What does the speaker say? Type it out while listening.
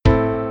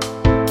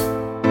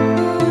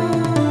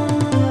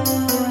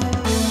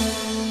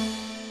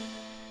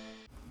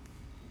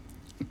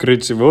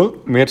Grüezi wohl,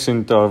 wir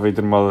sind da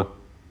wieder mal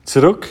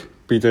zurück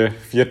bei der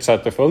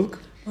 14. Folge.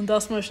 Und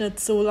das ist nicht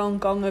so lang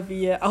gegangen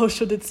wie auch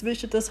schon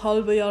dazwischen das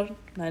halbe Jahr.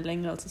 Nein,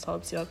 länger als ein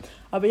halbes Jahr.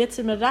 Aber jetzt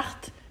sind wir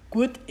recht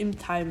gut im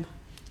Time.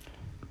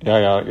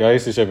 Ja,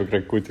 es ist eben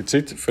gerade gute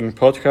Zeit für einen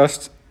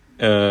Podcast.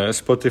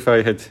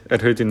 Spotify hat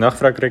erhöhte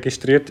Nachfrage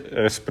registriert.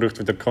 Es braucht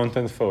wieder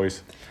Content von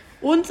uns.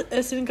 Und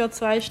es sind gerade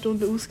 2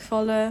 Stunden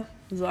ausgefallen,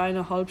 also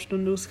 1,5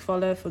 Stunden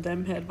ausgefallen. Von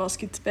dem her, was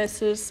gibt es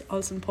Besseres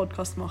als einen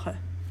Podcast machen?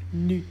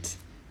 Nichts.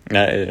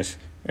 Nein,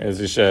 es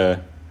ist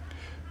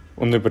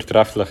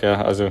unübertrefflich,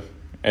 ja. Also,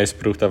 es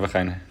braucht einfach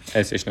einen.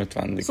 Es ist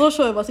notwendig. So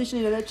schon, was ist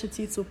in der letzten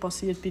Zeit so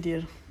passiert bei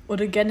dir?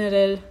 Oder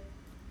generell,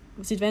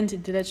 seit wann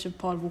sind die letzten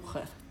paar Wochen?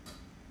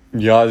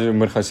 Ja, also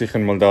man kann sicher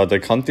mal da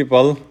den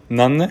Kantiball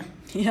nennen.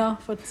 Ja,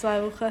 vor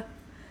 2 Wochen.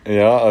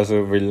 Ja,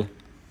 also, weil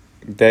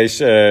der ist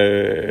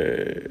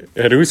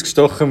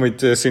herausgestochen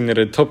mit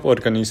seiner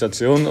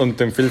Top-Organisation und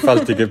dem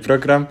vielfältigen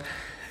Programm.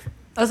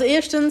 Also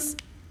erstens,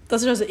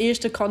 das war also der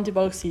erste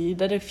Kantiball in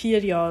diesen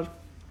 4 Jahren.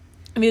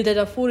 Weil der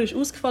davor ist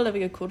ausgefallen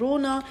wegen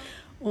Corona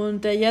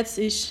und der jetzt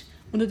ist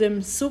unter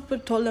dem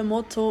super tollen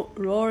Motto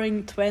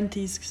Roaring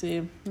 20s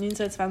gesehen,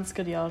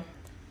 1920er Jahre.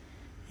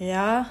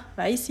 Ja,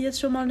 weiss ich jetzt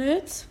schon mal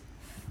nicht.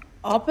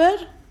 Aber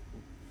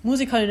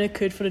Musik habe ich nicht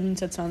gehört von den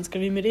 1920er,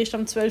 weil wir erst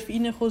am 12 Uhr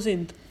reingekommen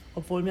sind,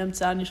 obwohl wir am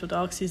 10 Uhr schon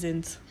da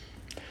waren.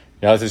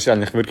 Ja, es war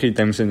eigentlich wirklich in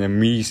dem Sinne eine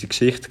miese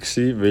Geschichte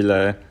gewesen,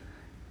 weil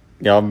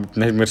dann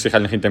hat man sich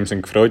eigentlich in dem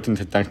Sinne gefreut und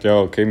hat gedacht, ja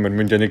okay, wir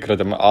müssen ja nicht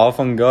gerade am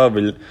Anfang gehen,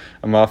 weil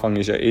am Anfang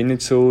ist ja eh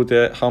nicht so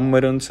der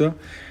Hammer und so.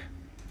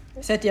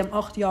 Es hat ja am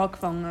 8 Uhr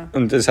angefangen.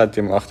 Und es hat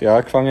ja um 8 Uhr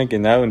angefangen,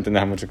 genau. Und dann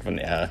haben wir so gefunden,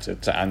 ja, also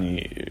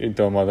 10 Uhr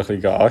da mal ein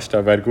bisschen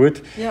anstehen, wäre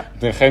gut. Ja.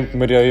 Dann könnten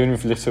wir ja irgendwie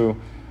vielleicht so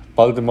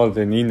bald einmal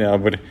dann rein,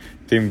 aber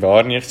dem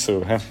war nicht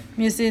so. He?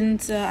 Wir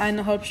sind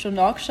 1,5 Stunden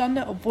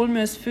angestanden, obwohl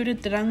wir es früher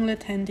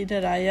gedrängelt haben in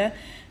der Reihe,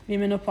 wie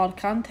wir noch ein paar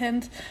gekannt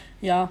haben.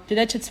 Ja, die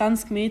letzten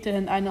 20 Meter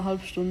haben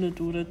 1,5 Stunden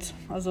gedauert.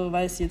 Also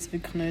weiss ich jetzt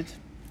wirklich nicht.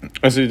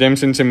 Also in dem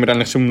Sinne sind wir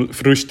eigentlich schon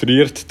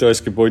frustriert, da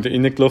ins Gebäude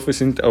reingelaufen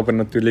sind, aber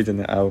natürlich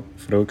dann auch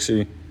froh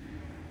gewesen,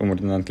 wo wir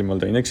dann endlich mal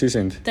da rein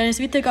waren. Dann ist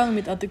es weitergegangen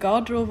mit an der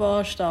Garderobe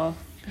anstehen.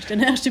 Das war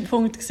der erste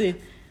Punkt.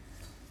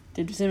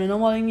 Dort sind wir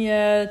nochmal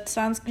irgendwie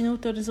 20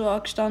 Minuten oder so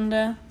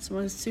angestanden, dass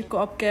wir das Zeug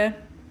abgeben.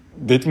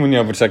 Dort muss ich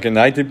aber sagen,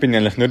 nein, dort bin ich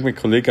eigentlich nur mit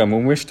Kollegen am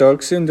Umstehen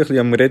und ein bisschen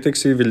am Reden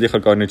gewesen, weil ich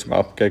gar nichts mehr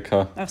abgegeben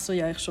habe. Ach so,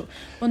 ja, ich schon.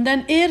 Und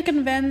dann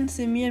irgendwann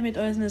sind wir mit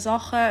unseren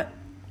Sachen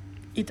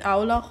in die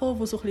Aula gekommen,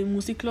 wo so ein bisschen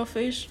Musik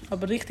gelaufen ist.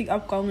 Aber richtig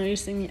abgegangen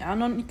ist es irgendwie auch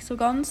noch nicht so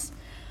ganz.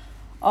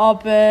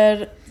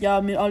 Aber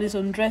ja, wir alle so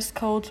einen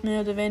Dresscode,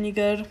 mehr oder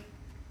weniger.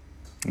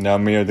 Ja,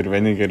 mehr oder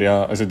weniger,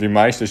 ja. Also die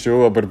meisten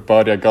schon, aber ein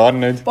paar ja gar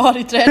nicht. Ein paar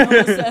in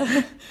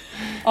Trainingshosen.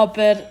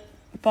 Aber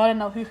ein paar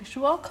haben auch hohe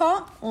Schuhe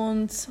angehabt.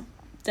 Und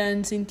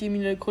dann sind die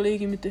meiner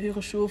Kollegin mit den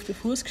hohen Schuhen auf den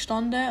Fuß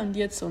gestanden und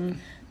jetzt so einen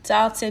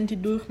 10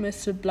 cm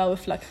Durchmesser blauen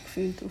Fleck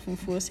gefühlt auf dem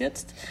Fuß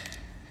jetzt.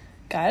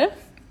 Geil.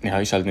 Ja,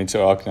 ist halt nicht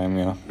so angenehm,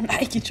 ja.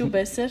 Nein, gibt schon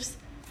Besseres.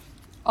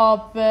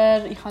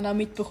 Aber ich habe auch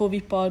mitbekommen,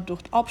 wie ein paar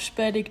durch die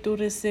Absperrung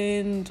durch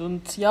sind.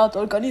 Und ja, die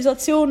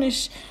Organisation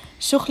ist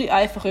schon ein bisschen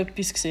einfach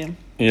etwas gewesen.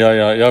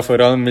 Ja, vor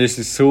allem, weil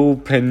sie so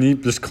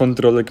penibles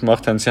Kontrolle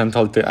gemacht haben. Sie haben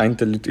halt den einen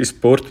Leuten ins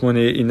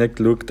Portemonnaie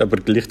reingeschaut, aber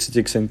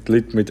gleichzeitig sind die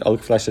Leute mit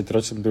Alkflaschen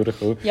trotzdem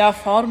durchgekommen. Ja,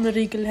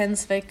 Farmerriegel haben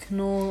sie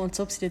weggenommen, als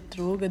ob sie die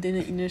Drogen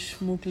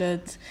reinschmuggeln.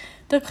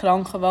 Der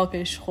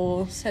Krankenwagen ist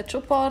gekommen. Es hat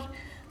schon ein paar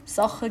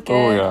Sachen gegeben.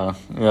 Oh ja.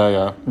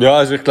 Ja,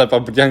 also ich glaube,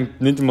 aber die haben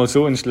nicht mal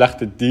so einen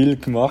schlechten Deal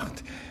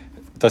gemacht,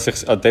 dass sie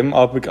es an dem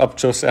Abend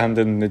abgeschossen haben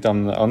und nicht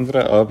am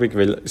anderen Abend,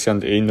 weil sie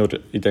haben nur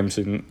in dem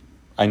Sinn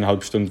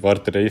 1,5 Stunden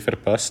Warterei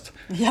verpasst.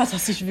 Ja,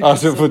 das ist wirklich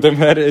also so. Von dem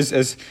her,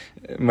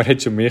 man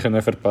hätte schon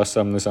mehr verpassen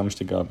am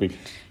Samstagabend.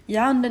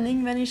 Ja, und dann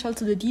irgendwann ist halt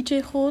so der DJ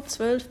gekommen,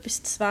 12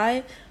 bis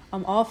 2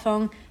 am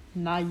Anfang.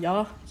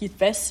 Naja, gibt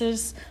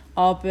Besseres.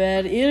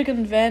 Aber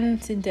irgendwann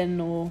sind dann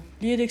noch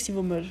Lieder, die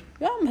man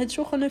hätte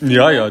schon finden können.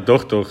 Ja,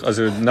 doch.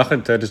 Also nachher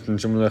ist dann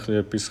schon mal ein bisschen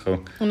etwas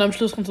gekommen. Und am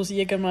Schluss kommt so das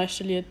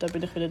Jägermeisterlied, da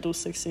bin ich wieder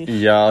draussen gewesen.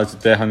 Ja, also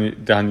den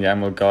habe ich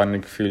einmal gar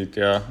nicht gefühlt,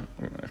 ja.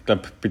 Ich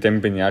glaube, bei dem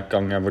bin ich auch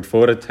gegangen. Aber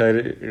vorher,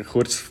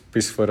 kurz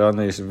bis voran,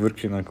 war es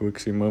wirklich noch gut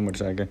gewesen, muss man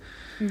sagen.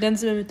 Und dann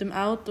sind wir mit dem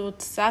Auto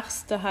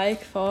 6 daheim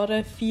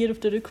gefahren, 4 auf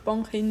der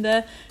Rückbank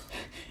hinten.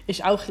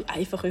 Ist auch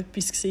einfach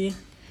etwas gewesen.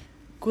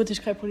 Gut, es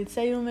war keine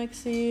Polizei rum.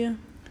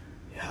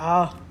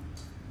 Ja,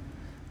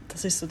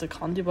 das war so der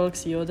Kantiball,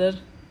 oder?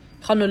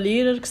 Ich habe noch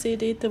Lehrer gesehen,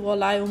 dort, die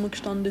allein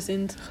rumgestanden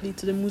sind, ein bisschen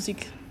zu der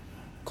Musik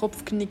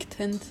Kopf genickt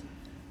haben.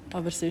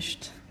 Aber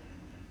sonst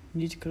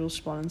nichts gross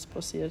Spannendes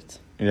passiert.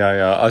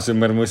 Ja, also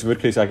man muss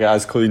wirklich sagen,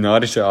 das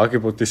kulinarische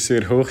Angebot war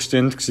sehr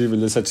hochstehend,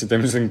 weil es in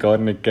dem Sinne gar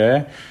nicht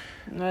gegeben.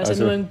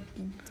 Also nur ein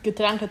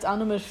Getränk hat es auch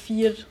noch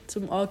 4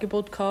 zum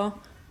Angebot gehabt.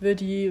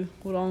 Würde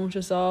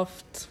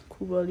Orangensaft,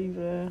 Cuba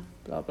Libre,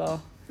 bla bla.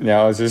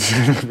 Ja, also es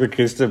war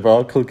wirklich ein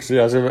Debakel.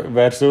 Also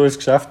wer so ein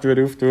Geschäft auftun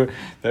würde,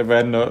 der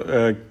wäre noch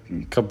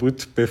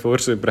kaputt, bevor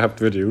es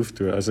überhaupt auftun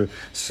würde. Also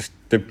es ist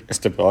ein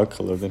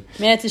Debakel, oder?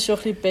 Wir hätten es schon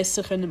ein bisschen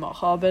besser machen können,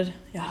 aber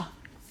ja,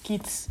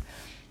 gibt's.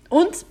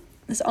 Und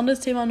ein anderes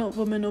Thema, das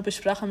wir noch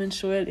besprechen mit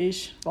Joel,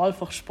 ist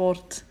Wahlfach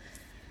Sport.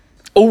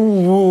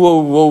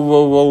 Oh.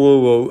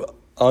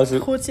 Also,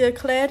 kurze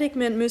Erklärung,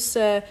 wir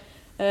müssen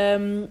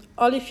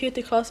alle 4.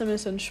 Klasse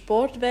müssen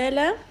Sport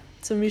wählen.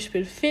 Zum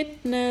Beispiel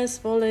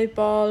Fitness,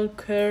 Volleyball,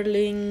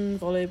 Curling,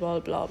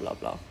 Volleyball, bla bla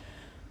bla.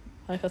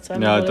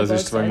 Ja, das war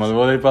zweimal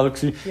Volleyball.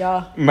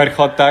 Ja. Man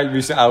kann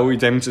teilweise auch in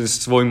dem Sinne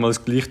zweimal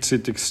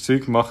gleichzeitiges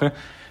Zeug machen.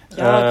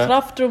 Ja,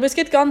 Kraftraum, es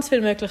gibt ganz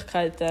viele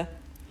Möglichkeiten.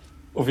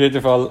 Auf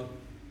jeden Fall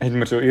hatten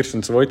wir so erst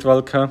und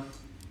Zweitwahl gehabt.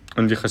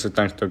 Und ich habe so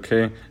gedacht,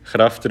 okay,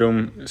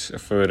 Kraftraum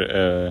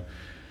für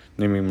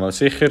nehme ich mal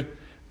sicher.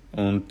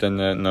 Und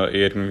dann noch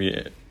irgendwie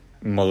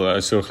mal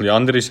so ein bisschen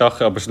andere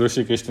Sachen. Aber das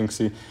Lustige war dann,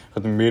 ich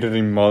habe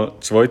mehrere Mal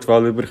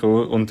Zweitwahl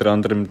bekommen. Unter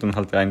anderem dann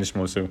halt eines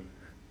Mal so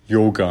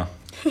Yoga.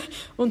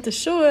 Und der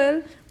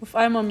Joel auf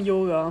einmal im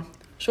Yoga.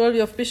 Joel,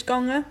 wie oft bist du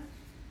gegangen?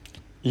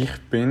 Einmal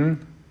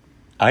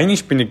bin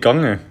ich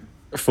gegangen.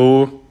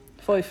 Von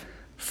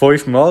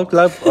 5 Mal,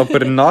 glaube ich.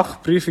 Aber nach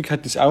der Prüfung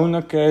hat es auch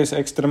noch gegeben, das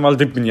extra Mal.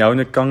 Dort bin ich auch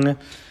nicht gegangen.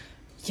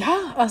 Ja,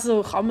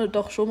 also kann man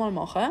doch schon mal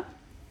machen.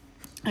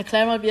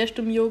 Erklär mal, wie hast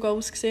du im Yoga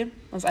ausgesehen?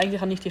 Also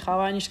eigentlich habe ich dich auch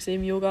einmal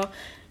gesehen im Yoga.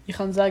 Ich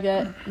kann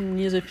sagen,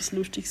 nie so etwas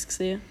Lustiges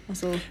gesehen.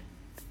 Also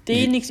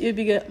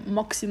Dehnungsübungen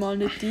maximal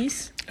nicht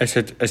dies. Es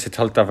hat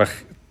halt einfach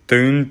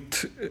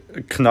tönt,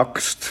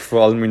 knackst,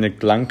 vor allem meine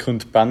Gelenke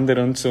und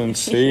Bänder und so und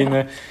Sehnen.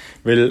 Ja.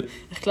 Weil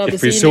ich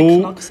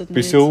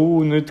bin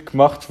so nicht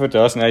gemacht für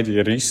das. Nein, die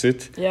rissen.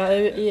 Ja,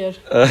 eher.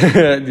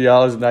 Ja,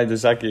 also nein,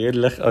 das sage ich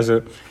ehrlich.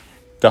 Also,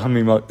 da haben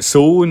wir mal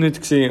so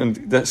nicht gesehen. Und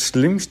das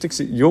Schlimmste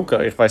war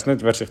Yoga. Ich weiss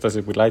nicht, wer sich das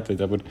überlegt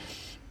hat, aber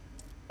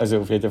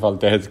also auf jeden Fall,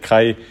 der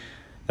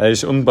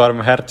war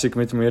unbarmherzig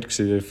mit mir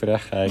gewesen,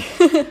 Frechheit.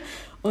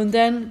 Und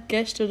dann,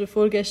 gestern oder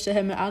vorgestern,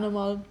 haben wir auch noch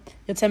mal,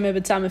 jetzt haben wir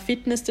eben zusammen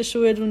Fitness, der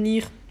Joel und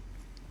ich.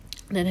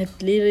 Und dann hat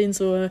die Lehrerin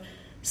so eine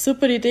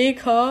super Idee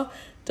gehabt,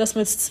 dass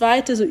man das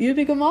zweite so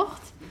Übungen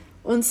macht.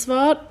 Und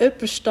zwar,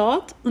 jemand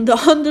steht und der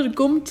andere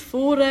kommt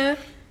vorne,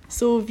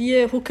 so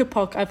wie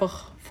Huckepack,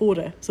 einfach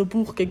vorne, so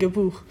Bauch gegen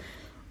Bauch.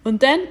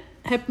 Und dann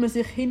hält man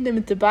sich hinten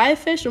mit den Beinen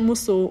fest und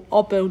muss so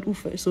runter und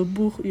rauf, so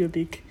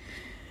Bauchübung.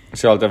 Es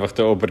ist halt einfach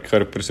der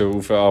Oberkörper so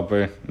rauf und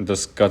runter und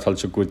das geht halt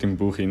schon gut im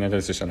Bauch rein.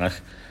 Das ist eigentlich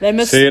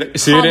sehr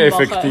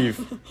effektiv.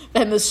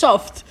 Wenn man es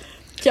schafft.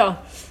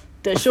 Tja,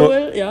 der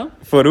Joel, ja.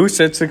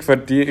 Voraussetzung für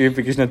diese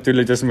Übung ist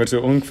natürlich, dass man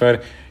so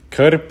ungefähr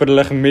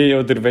körperlich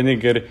mehr oder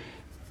weniger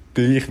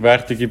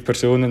gleichwertige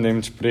Personen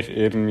nimmt, sprich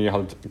irgendwie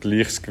halt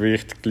gleiches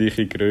Gewicht,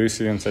 gleiche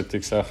Größe und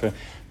solche Sachen,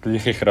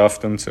 gleiche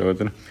Kraft und so,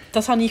 oder?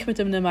 Das habe ich mit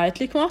einem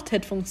Mädchen gemacht,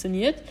 hat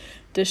funktioniert.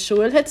 Der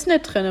Joel hat es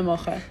nicht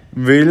machen.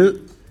 Weil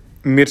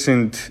wir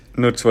sind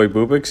nur 2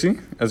 Buben gewesen,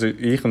 also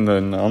ich und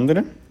ein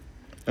anderer.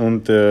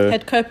 Und,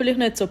 hat körperlich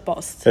nicht so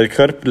gepasst. Weil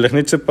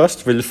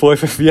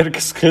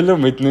 45 Kilo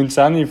mit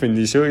 19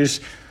 finde ich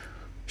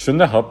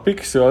schon ein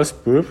happig, so als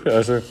Bub.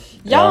 Also,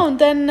 ja, und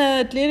dann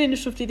die Lehrerin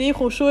ist auf die Idee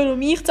gekommen, Joel und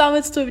mich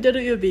zusammen zu tun bei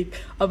dieser Übung.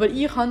 Aber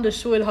ich konnte den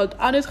Joel halt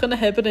auch nicht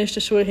haben, dann ist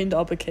der Joel hinten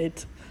runtergefallen.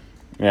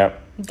 Ja.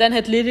 Und dann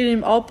hat die Lehrerin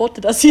ihm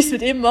angeboten, dass sie es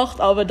mit ihm macht,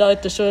 aber da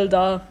hat der Joel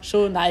da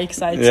schon Nein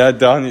gesagt. Ja,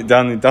 da habe ich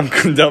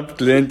dank und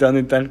abgelehnt. Da habe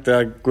ich gedacht,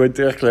 ja, gut,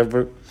 ich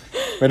glaube,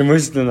 man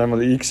muss dann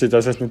einmal einsehen,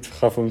 dass es nicht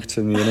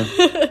funktionieren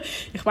kann.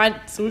 Ich meine,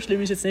 so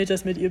schlimm ist jetzt nicht,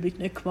 dass man die Übung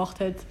nicht gemacht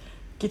hat. Es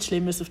gibt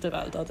Schlimmeres auf der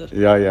Welt, oder?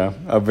 Ja,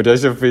 aber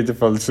das ist auf jeden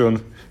Fall so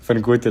für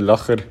einen guten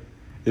Lacher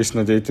ist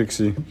noch dort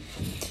gewesen.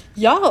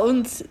 Ja,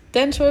 und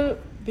dann schon,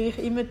 weil ich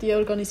immer die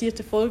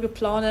organisierten Folgen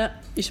plane,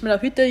 ist mir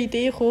auch heute eine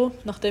Idee gekommen,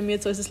 nachdem wir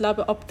jetzt unser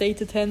Leben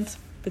updated haben,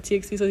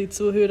 beziehungsweise die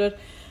Zuhörer.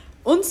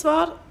 Und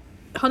zwar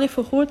habe ich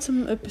vor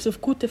kurzem etwas auf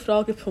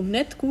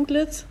gutefrage.net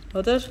gegoogelt,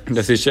 oder?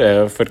 Das ist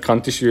für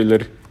Kantischüler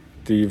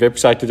die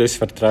Webseite des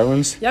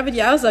Vertrauens. Ja, würde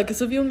ich auch sagen.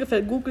 So wie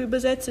ungefähr Google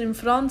übersetzen in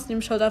Franz,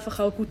 nimmst du halt einfach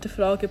auch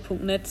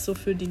gutefrage.net so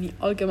für deine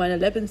allgemeine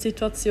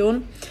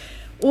Lebenssituation.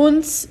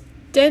 Und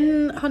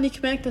dann habe ich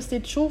gemerkt, dass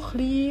dort schon ein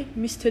bisschen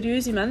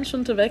mysteriöse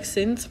Menschen unterwegs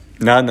sind.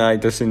 Nein,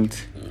 das sind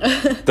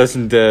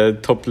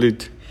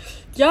Top-Leute.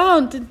 Ja,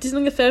 und die sind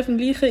ungefähr auf dem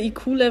gleichen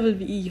IQ-Level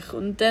wie ich.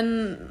 Und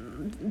dann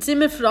sind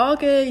mir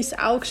Fragen ins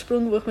Auge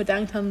gesprungen, wo ich mir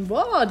gedacht habe,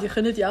 wow, die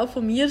können ja auch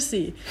von mir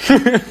sein.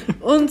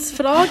 Und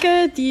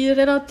Fragen, die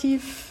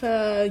relativ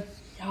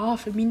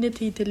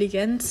verminderte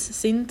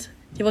Intelligenz sind,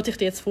 die wollte ich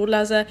dir jetzt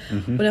vorlesen.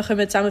 Und dann können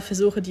wir zusammen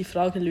versuchen, die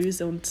Fragen zu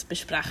lösen und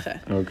besprechen.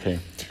 Okay,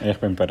 ich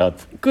bin bereit.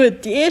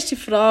 Gut, die erste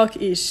Frage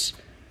ist,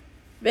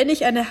 wenn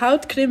ich eine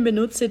Hautcreme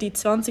benutze, die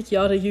 20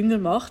 Jahre jünger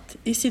macht,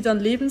 ist sie dann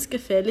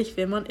lebensgefährlich,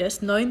 wenn man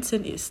erst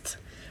 19 ist?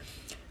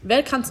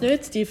 Wer kann es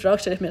nicht? Die Frage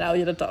stelle ich mir auch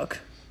jeden Tag.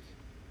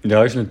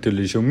 Ja, ist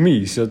natürlich schon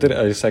mies, oder?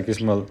 Also ich sage es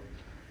mal,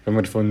 wenn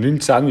man von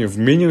 19 auf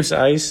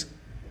 -1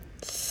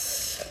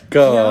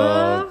 geht.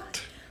 Ja,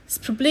 das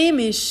Problem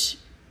ist,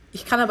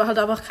 ich kann aber halt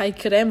einfach keine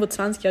Creme, die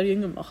 20 Jahre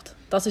jünger macht.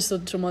 Das ist so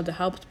schon mal der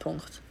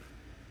Hauptpunkt.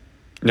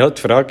 Ja,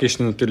 die Frage ist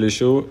natürlich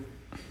schon,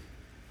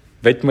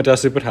 will man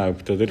das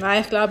überhaupt, oder?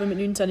 Nein, ich glaube, mit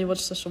 19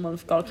 willst du das schon mal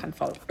auf gar keinen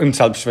Fall. Und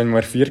selbst wenn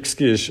man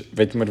 40 ist,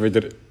 will man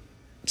wieder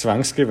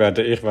 20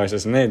 werden? Ich weiß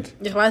es nicht.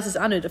 Ich weiß es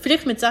auch nicht.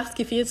 Vielleicht mit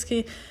 60,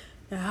 40,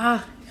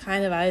 ja,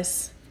 keiner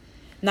weiß.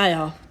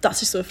 Naja,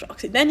 das ist so eine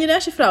Frage. Dann die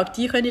nächste Frage,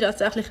 die könnte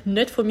tatsächlich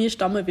nicht von mir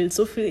stammen, weil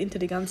so viel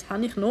Intelligenz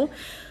habe ich noch.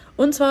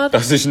 Und zwar...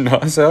 Das ist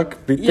eine Ansage,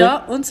 bitte?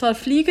 Ja, und zwar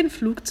fliegen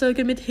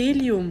Flugzeuge mit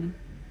Helium.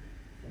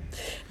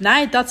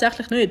 Nein,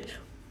 tatsächlich nicht.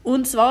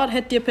 Und zwar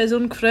hat die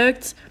Person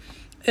gefragt,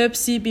 ob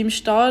sie beim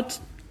Start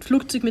das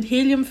Flugzeug mit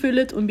Helium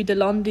füllen und bei der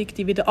Landung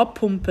die wieder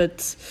abpumpen.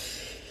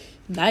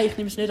 Nein, ich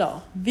nehme es nicht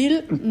an.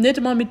 Weil nicht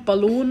einmal mit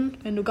Ballon,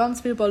 wenn du ganz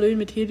viele Ballone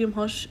mit Helium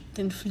hast,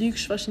 dann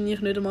fliegst du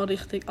wahrscheinlich nicht einmal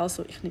richtig.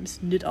 Also ich nehme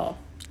es nicht an.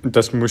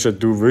 Das musst ja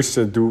du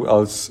wissen, du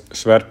als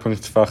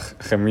Schwerpunktfach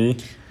Chemie.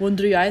 Wo ein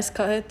 3-1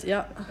 hatte,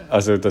 ja.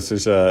 Also das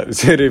ist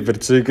sehr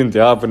überzeugend,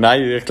 ja. Aber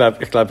nein, ich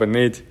glaube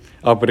nicht.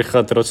 Aber ich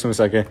kann trotzdem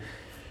sagen,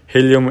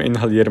 Helium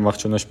inhalieren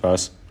macht schon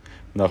Spaß.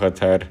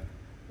 Nachher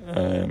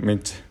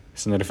mit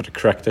so einer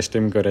vercrackten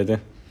Stimme reden.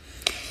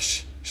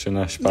 Ist schon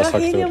ein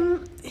Spaßfaktor. Ja,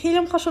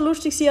 Helium kann schon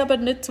lustig sein, aber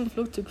nicht zum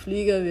Flugzeug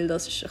fliegen, weil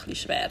das ist ein bisschen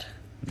schwer.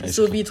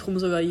 So weit komme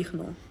sogar ich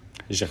noch.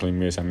 Ist ein bisschen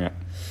mühsam, ja.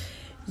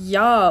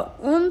 Ja,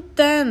 und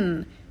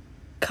dann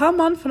kann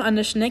man von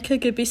einer Schnecke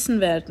gebissen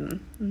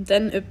werden. Und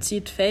dann, ob sie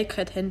die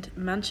Fähigkeit haben,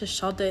 Menschen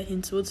Schaden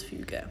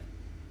hinzuzufügen.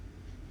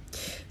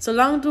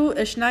 Solange du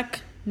eine Schnecke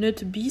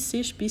nicht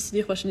beißt, beißt sie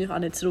dich wahrscheinlich auch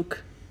nicht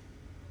zurück.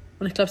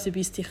 Und ich glaube, sie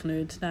beißt dich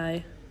nicht,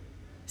 nein.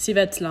 Sie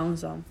wird zu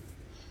langsam.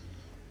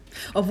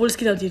 Obwohl, es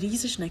gibt auch die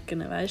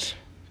Riesenschnecken, weißt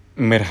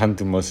du? Wir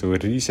hatten mal so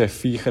riesige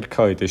Viecher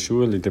in der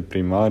Schule, in der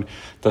Primar.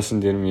 Die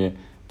sind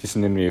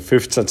irgendwie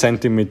 15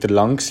 cm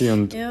lang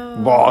und ja.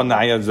 Boah,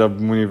 nein, also da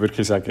muss ich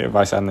wirklich sagen, ich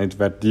weiss auch nicht,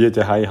 wer die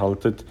daheim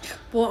haltet.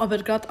 Boah, aber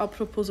gerade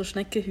apropos so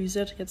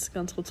Schneckenhäuser, jetzt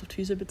ganz kurz auf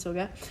die Häuser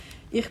bezogen.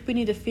 Ich bin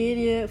in der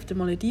Ferien auf den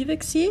Malediven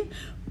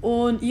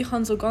und ich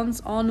habe so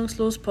ganz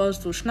ahnungslos ein paar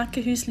so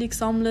Schneckenhäuschen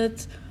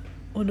gesammelt.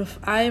 Und auf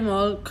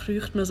einmal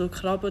kriecht mir so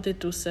Krabben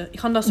dort draussen.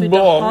 Ich habe das so in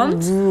der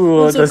Hand.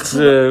 So das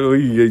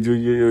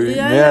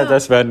ja.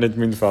 Das wäre nicht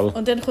mein Fall.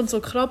 Und dann kommt so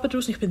Krabben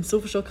draus. Ich bin so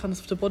verschockt, ich habe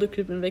auf den Boden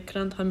gekriegt und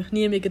weggerannt. Habe mich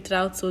nie mehr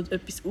getraut, so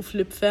etwas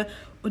aufzulüpfen.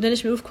 Und dann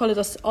ist mir aufgefallen,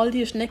 dass all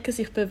die Schnecken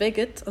sich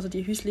bewegen, also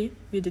die Häuschen,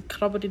 wie die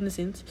Krabben drin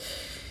sind.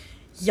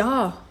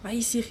 Ja,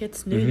 weiss ich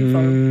jetzt nicht im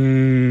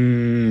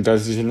Fall.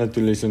 Das ist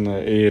natürlich so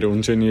eine eher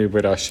unschöne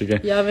Überraschung.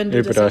 Ja, wenn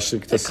du das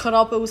eine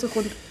Krabbe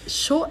rauskommt,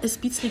 schon ein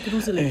bisschen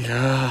gruselig.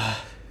 Ja.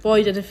 Boah,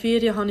 in den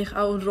Ferien habe ich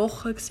auch einen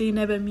Rochen gesehen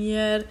neben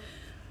mir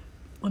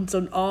und so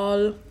einen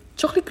Aal.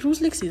 Das war schon ein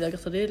bisschen gruselig, sage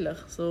ich dir ehrlich.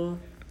 So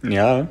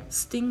ja.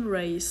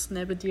 Stingrays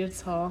neben dir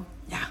zu haben.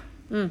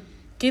 Ja,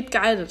 gibt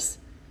Geileres.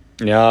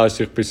 Ja,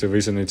 also ich bin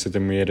sowieso nicht so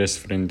der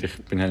Meeresfreund. Ich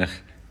bin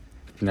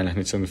eigentlich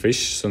nicht so ein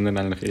Fisch, sondern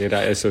eigentlich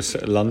eher so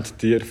ein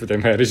Landtier. Von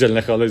dem her ist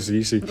eigentlich alles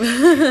easy.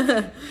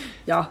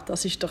 Ja,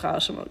 das ist doch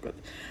auch schon mal gut.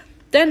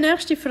 Dann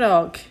nächste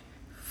Frage.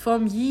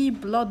 Vom Yi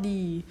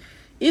Bloody.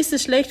 Ist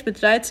es schlecht,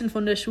 mit 13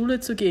 von der Schule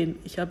zu gehen?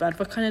 Ich habe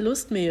einfach keine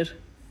Lust mehr.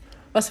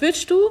 Was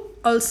würdest du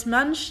als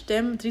Mensch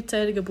dem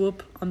 13-jährigen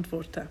Bub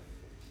antworten?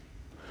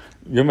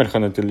 Ja, man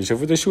kann natürlich schon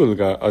von der Schule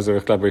gehen. Also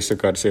ich glaube, es ist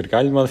sogar sehr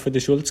geil, mal von der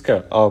Schule zu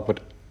gehen. Aber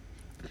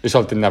es ist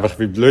halt dann einfach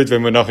wie blöd,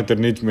 wenn man nachher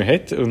nichts mehr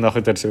hat und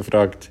nachher so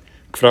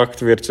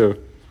gefragt wird so,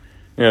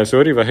 ja,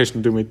 sorry, was hast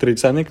denn du mit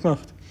 13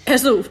 gemacht?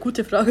 Also auf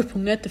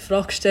gutefrage.net eine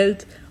Frage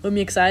gestellt und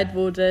mir gesagt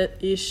wurde,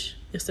 ich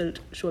soll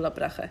die Schule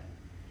abbrechen.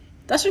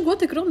 Das ist ein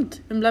guter Grund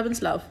im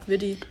Lebenslauf,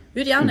 würde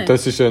ich auch nehmen.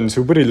 Das ist eine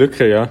saubere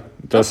Lücke, ja.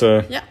 Das,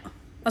 ja,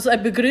 also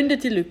eine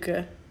begründete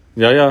Lücke.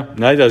 Ja,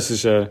 nein, das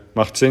ist,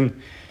 macht Sinn.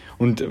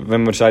 Und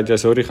wenn man sagt, ja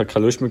sorry, ich habe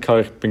keine Lust mehr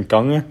gehabt, ich bin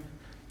gegangen,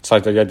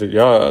 sagt er,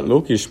 ja,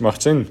 logisch,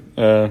 macht Sinn.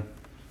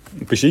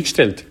 Bist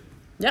eingestellt?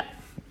 Ja.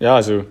 Ja,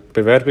 also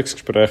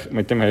Bewerbungsgespräch,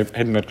 mit dem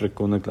hätten wir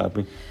gewonnen,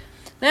 glaube ich.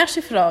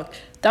 Nächste Frage.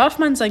 Darf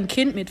man sein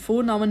Kind mit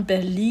Vornamen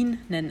Berlin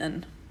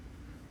nennen?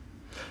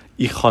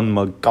 Ich habe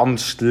mal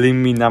ganz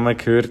schlimme Namen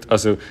gehört.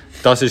 Also,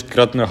 das ist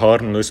gerade noch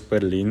harmlos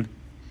Berlin.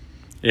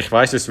 Ich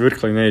weiß es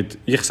wirklich nicht.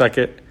 Ich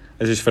sage,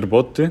 es ist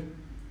verboten,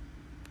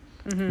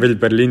 weil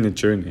Berlin nicht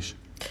schön ist.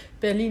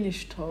 Berlin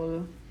ist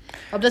toll.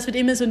 Aber das wird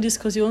immer so ein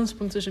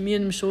Diskussionspunkt zwischen mir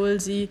und dem Joel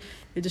sein.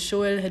 Weil der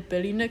Joel hat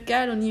Berlin nicht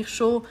gerne und ich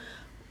schon.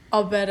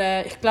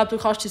 Aber ich glaube, du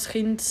kannst dein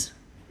Kind...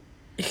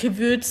 Ich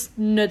würde es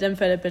nicht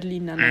empfehlen,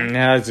 Berlin nennen.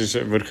 Ja, es ist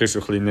wirklich so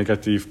ein bisschen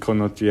negativ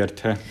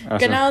konnotiert.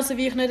 Also. Genauso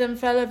wie ich nicht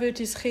empfehlen würde,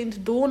 dein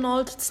Kind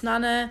Donald zu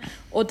nennen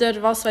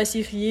oder was weiß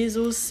ich,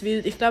 Jesus.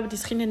 Weil ich glaube, dein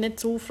Kind hat nicht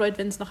so Freude,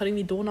 wenn es nachher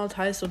irgendwie Donald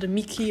heisst oder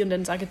Mickey und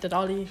dann sagen dir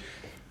alle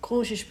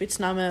komische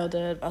Spitznamen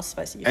oder was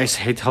weiß ich.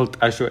 Es hat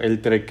halt auch schon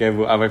Eltern gegeben,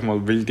 die einfach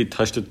mal wilde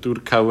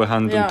Tastatur gehauen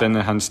haben und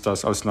dann haben sie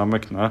das als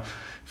Namen genommen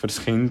für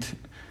das Kind.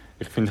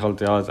 Ich finde halt,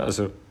 ja,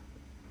 also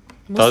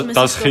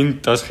das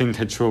Kind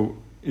hat schon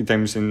in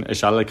dem Sinn eine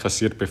Schelle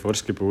kassiert, bevor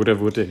es geboren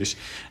wurde. Es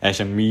ist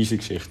eine miese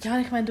Geschichte. Ja,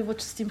 ich meine, du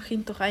willst es deinem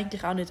Kind doch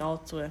eigentlich auch nicht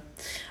antun.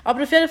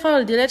 Aber auf jeden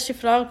Fall, die letzte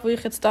Frage, die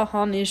ich jetzt da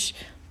habe, ist: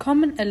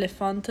 Kommen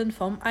Elefanten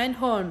vom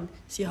Einhorn?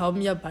 Sie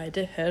haben ja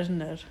beide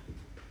Hörner.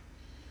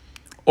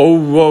 Oh,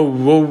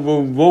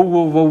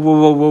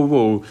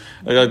 wow.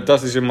 Ja,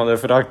 das ist immer eine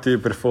Frage, die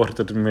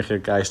überfordert mich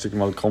geistig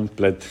mal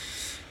komplett.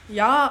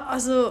 Ja,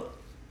 also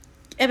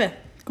eben,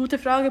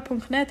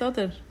 gutefrage.net,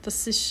 oder?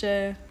 Das ist,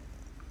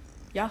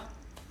 ja.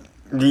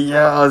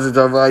 Ja, also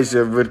da weiss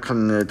ich wirklich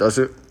nicht.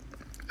 Also,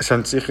 Es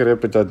haben sicher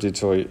eben da die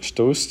 2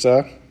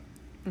 Stosszähne.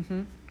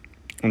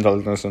 Und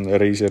halt noch so einen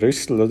riesen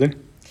Rüssel, oder?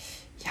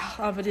 Ja,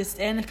 aber jetzt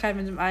die Ähnlichkeit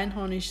mit dem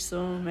Einhorn ist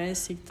so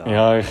mäßig da.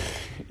 Ja,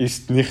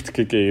 ist nicht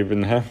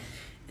gegeben. He?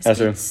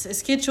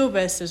 Es geht schon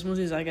besser, muss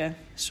ich sagen.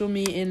 Es ist schon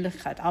mehr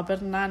Ähnlichkeit. Aber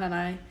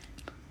nein.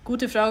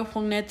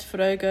 Gutefrage.net,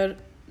 Frager,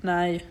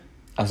 nein.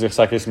 Also ich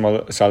sage jetzt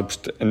mal,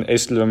 selbst ein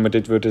Esel, wenn man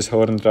dort das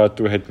Horn dran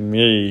tun, hat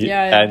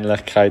mehr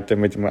Ähnlichkeiten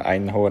mit einem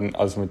Einhorn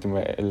als mit einem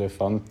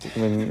Elefant,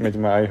 mit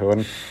einem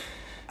Einhorn.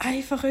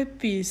 Einfach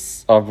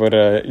etwas.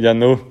 Aber ja,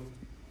 noch.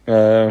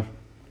 Das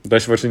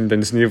ist wahrscheinlich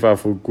dann das Niveau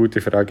von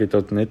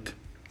Gutefrage.net.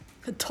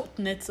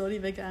 .net,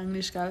 sorry, wegen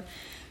Englisch, gell?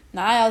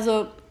 Nein,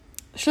 also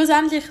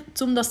schlussendlich,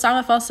 um das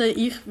zusammenzufassen,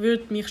 ich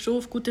würde mich schon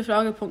auf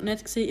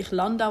gutefrage.net sehen. Ich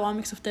lande auch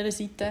manchmal auf dieser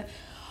Seite.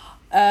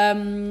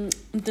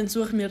 Und dann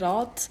suche ich mir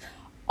Rat.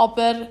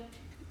 Aber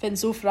wenn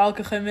so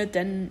Fragen kommen,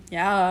 dann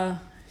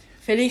ja,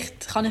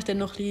 vielleicht kann ich dann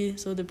noch ein bisschen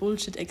so den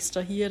Bullshit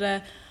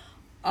extrahieren.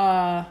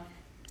 Ja,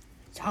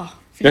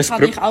 vielleicht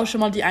habe ich auch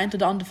schon mal die ein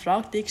oder andere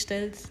Frage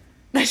gestellt.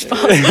 Nein,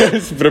 Spaß.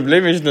 Das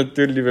Problem ist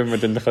natürlich, wenn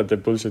man dann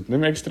den Bullshit nicht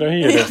mehr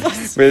extrahieren kann. Ja,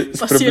 Weil das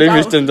Problem auch.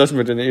 ist dann, dass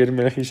man dann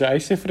irgendwelche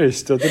Scheiße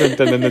frisst, oder? Und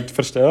dann nicht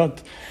versteht.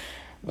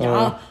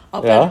 Ja,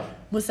 aber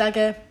ich muss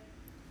sagen,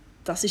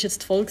 das war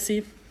jetzt die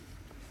Folge.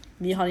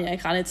 Mir kann ich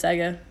eigentlich auch nicht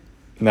sagen.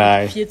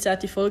 Nein.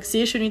 14. Folge,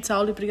 sehr schöne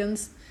Zahl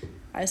übrigens.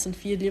 1 und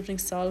 4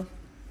 Lieblingszahl.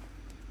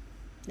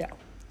 Ja.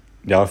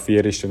 Ja,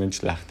 4 ist schon nicht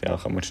schlecht, ja,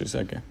 kann man schon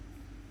sagen.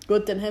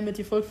 Gut, dann haben wir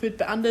die Folge für heute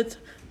beendet.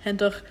 Haben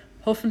euch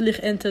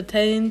hoffentlich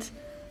entertained.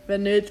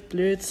 Wenn nicht,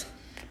 blöd.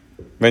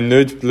 Wenn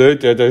nicht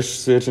blöd, ja, das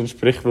ist sehr ein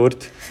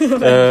Sprichwort.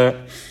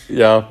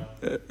 Ja,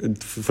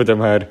 von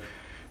dem her,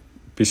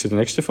 bis zur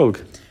nächsten Folge.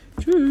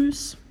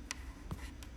 Tschüss.